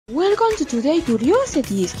Welcome to Today's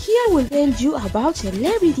Curiosities. Here we'll tell you about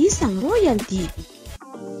celebrities and royalty.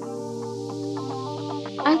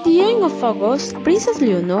 At the end of August, Princess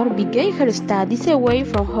Leonor began her studies away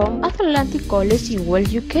from home at Atlantic College in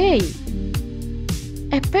Wales, UK.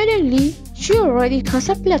 Apparently, she already has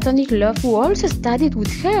a platonic love who also studied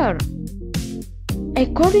with her.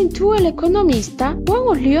 According to El Economista,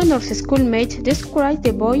 one of Leonor's schoolmates described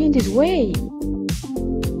the boy in this way.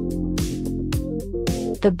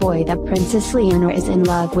 The boy that Princess Leonor is in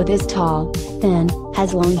love with is tall, thin,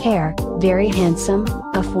 has long hair, very handsome,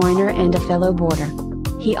 a foreigner and a fellow boarder.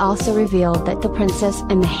 He also revealed that the princess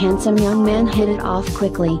and the handsome young man hit it off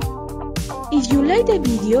quickly. If you like the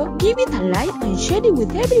video, give it a like and share it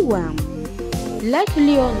with everyone. Like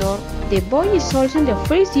Leonor, the boy is also in the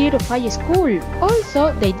first year of high school.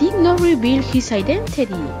 Also, they did not reveal his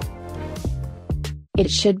identity. It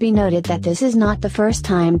should be noted that this is not the first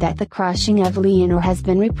time that the crushing of Leonor has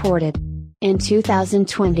been reported. In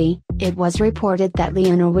 2020, it was reported that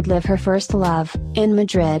Leonor would live her first love in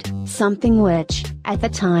Madrid, something which, at the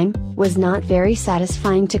time, was not very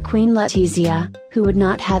satisfying to Queen Letizia, who would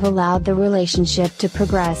not have allowed the relationship to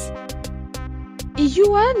progress. If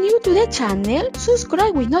you are new to the channel,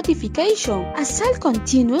 subscribe with notification as I'll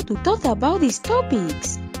continue to talk about these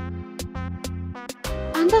topics.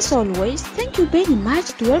 And as always, thank you very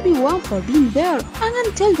much to everyone for being there, and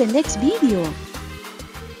until the next video.